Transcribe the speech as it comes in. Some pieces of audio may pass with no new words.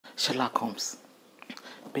Sherlock Holmes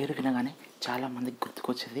పేరు వినగానే చాలామందికి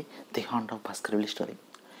గుర్తుకొచ్చేది the haunt of Baskerville story.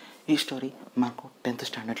 ఈ స్టోరీ మాకు 10th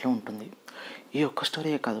స్టాండర్డ్లో ఉంటుంది. ఈ ఒక్క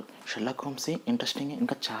స్టోరీయే కాదు, షెర్లాక్ హోమ్స్ ఇంట్రెస్టింగ్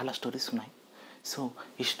ఇంకా చాలా స్టోరీస్ ఉన్నాయి. సో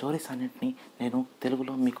ఈ స్టోరీస్ అన్నింటినీ నేను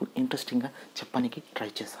తెలుగులో మీకు ఇంట్రెస్టింగ్గా చెప్పడానికి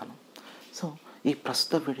ట్రై చేశాను. సో ఈ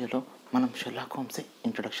ప్రస్తుత వీడియోలో మనం షెర్లాక్ హోమ్స్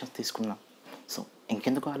ఇంట్రొడక్షన్స్ తీసుకుందాం. సో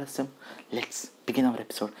ఇంకెందుకు ఆలస్యం, let's begin our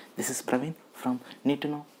episode. This is Praveen from need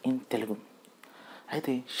to know in Telugu.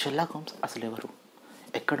 అయితే షెర్లాక్ హోమ్స్ అసలు ఎవరు,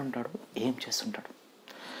 ఎక్కడుంటాడు, ఏం చేస్తుంటాడు?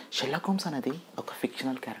 షెర్లాక్ హోమ్స్ అనేది ఒక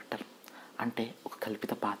ఫిక్షనల్ క్యారెక్టర్, అంటే ఒక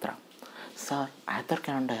కల్పిత పాత్ర. సర్ ఆర్థర్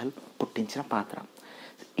కానన్ డయల్ పుట్టించిన పాత్ర.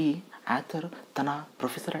 ఈ ఆర్థర్ తన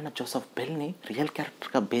ప్రొఫెసర్ అయిన జోసెఫ్ బెల్ని రియల్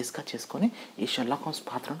క్యారెక్టర్గా బేస్గా చేసుకొని ఈ షెర్లాక్ హోమ్స్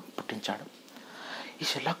పాత్రను పుట్టించాడు. ఈ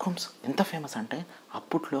షెర్లాక్ హోమ్స్ ఎంత ఫేమస్ అంటే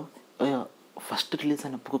అప్పట్లో ఫస్ట్ రిలీజ్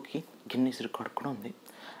అయిన బుక్కి గిన్నీస్ రికార్డ్ కూడా ఉంది.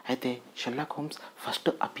 అయితే షెర్లాక్ హోమ్స్ ఫస్ట్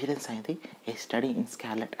అపియరెన్స్ అయింది ఏ స్టడీ ఇన్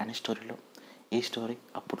స్కార్లెట్ అనే స్టోరీలో. ఈ స్టోరీ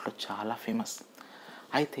అప్పట్లో చాలా ఫేమస్.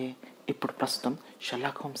 అయితే ఇప్పుడు ప్రస్తుతం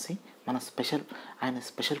షెర్లాక్ హోమ్స్ని మన ఆయన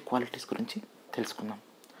స్పెషల్ క్వాలిటీస్ గురించి తెలుసుకుందాం.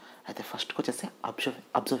 అయితే ఫస్ట్కి వచ్చేసి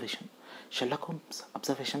అబ్జర్వేషన్. షెర్లాక్ హోమ్స్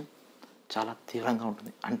అబ్జర్వేషన్ చాలా తీవ్రంగా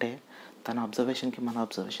ఉంటుంది. అంటే తన అబ్జర్వేషన్కి మన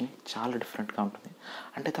అబ్జర్వేషన్ చాలా డిఫరెంట్గా ఉంటుంది.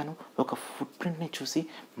 అంటే తను ఒక ఫుట్ ప్రింట్ని చూసి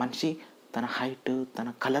మనిషి తన హైట్, తన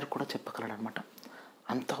కలర్ కూడా చెప్పగలడు అనమాట.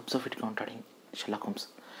 అంత అబ్జర్వేట్గా ఉంటాడు షెర్లాక్ హోమ్స్.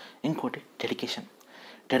 ఇంకోటి డెడికేషన్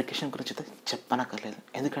గురించి అయితే చెప్పనక్కర్లేదు.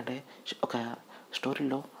 ఎందుకంటే ఒక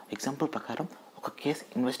స్టోరీలో ఎగ్జాంపుల్ ప్రకారం ఒక కేసు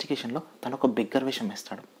ఇన్వెస్టిగేషన్లో తను ఒక బెగ్గర్ వేషం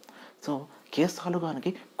వేస్తాడు. సో కేసు సాల్వ్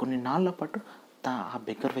కానికి కొన్ని నాళ్ళ పాటు ఆ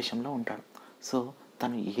బెగ్గర్ వేషంలో ఉంటాడు. సో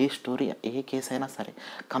తను ఏ కేసు అయినా సరే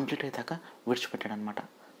కంప్లీట్ అయ్యాక విడిచిపెట్టాడు అనమాట.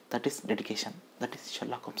 That is dedication. That is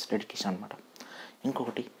Sherlock Holmes dedication అనమాట.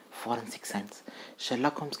 ఇంకొకటి ఫారెన్సిక్ సైన్స్.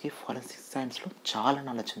 షెర్లాక్ హోమ్స్కి ఫారెన్సిక్ సైన్స్లో చాలా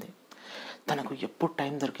నాలెడ్జ్ ఉంది. తనకు ఎప్పుడు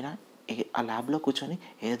టైం దొరికినా ఆ ల్యాబ్లో కూర్చొని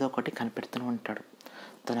ఏదో ఒకటి కనిపెడుతూనే ఉంటాడు.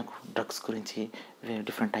 తనకు డ్రగ్స్ గురించి,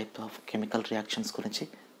 different type of chemical reactions గురించి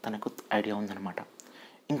తనకు ఐడియా ఉందన్నమాట.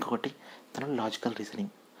 ఇంకొకటి తను లాజికల్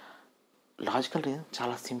రీజనింగ్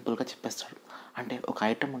చాలా సింపుల్గా చెప్పేస్తాడు. అంటే ఒక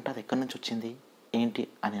ఐటమ్ ఉంటే అది ఎక్కడి నుంచి వచ్చింది ఏంటి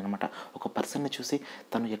అని అనమాట. ఒక పర్సన్ని చూసి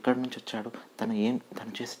తను ఎక్కడి నుంచి వచ్చాడు,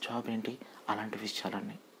 తను చేసే జాబ్ ఏంటి, అలాంటి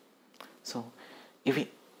విషయాలన్నీ. సో ఇవి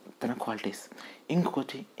తన క్వాలిటీస్.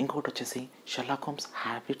 ఇంకొకటి వచ్చేసి షెర్లాక్ హోమ్స్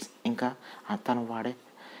హ్యాబిట్స్, ఇంకా తను వాడే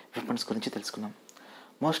వెపన్స్ గురించి తెలుసుకుందాం.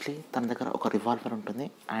 మోస్ట్లీ తన దగ్గర ఒక రివాల్వర్ ఉంటుంది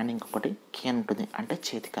అండ్ ఇంకొకటి కేన్ ఉంటుంది, అంటే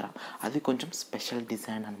చేతికర్ర. అది కొంచెం స్పెషల్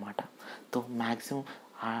డిజైన్ అనమాట. తో మ్యాక్సిమం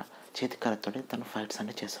ఆ చేతికర్రతోనే తను ఫైట్స్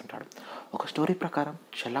అన్నీ చేస్తుంటాడు. ఒక స్టోరీ ప్రకారం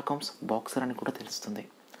షెర్లాక్ హోమ్స్ బాక్సర్ అని కూడా తెలుస్తుంది.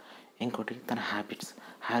 ఇంకోటి తన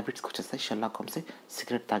హ్యాబిట్స్కి వచ్చేస్తే షెర్లాక్ హోమ్స్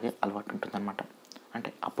సిగరెట్ తాగే అలవాటు ఉంటుందన్నమాట. అంటే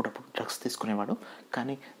అప్పుడప్పుడు డ్రగ్స్ తీసుకునేవాడు,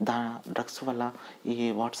 కానీ డ్రగ్స్ వల్ల ఈ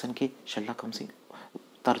వాట్సన్కి షెర్లాక్ హోమ్స్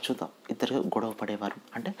తరచుగా ఇద్దరు గొడవ పడేవారు.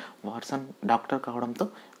 అంటే వాట్సన్ డాక్టర్ కావడంతో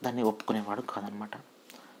దాన్ని ఒప్పుకునేవాడు కాదనమాట.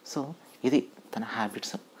 సో ఇది తన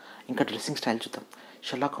హ్యాబిట్స్. ఇంకా డ్రెస్సింగ్ స్టైల్ చూద్దాం.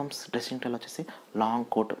 షెర్లాక్ హోమ్స్ డ్రెస్సింగ్ స్టైల్ వచ్చేసి లాంగ్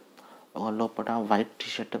కోట్, లోపల వైట్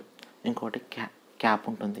టీషర్ట్, ఇంకోటి క్యాప్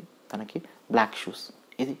ఉంటుంది, తనకి బ్లాక్ షూస్.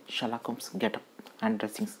 ఇది Sherlock Holmes getup and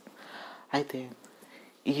dressings. అయితే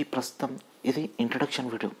ప్రస్తుతం ఇది ఇంట్రడక్షన్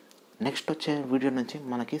వీడియో. నెక్స్ట్ వచ్చే వీడియో నుంచి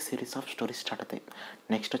మనకి సిరీస్ ఆఫ్ స్టోరీస్ స్టార్ట్ అవుతాయి.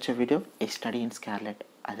 నెక్స్ట్ వచ్చే video A study in scarlet,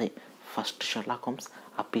 అదే ఫస్ట్ షెర్లాక్ హోమ్స్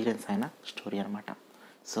అపీరెన్స్ అయిన స్టోరీ అనమాట.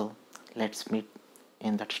 So let's meet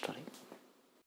in that story.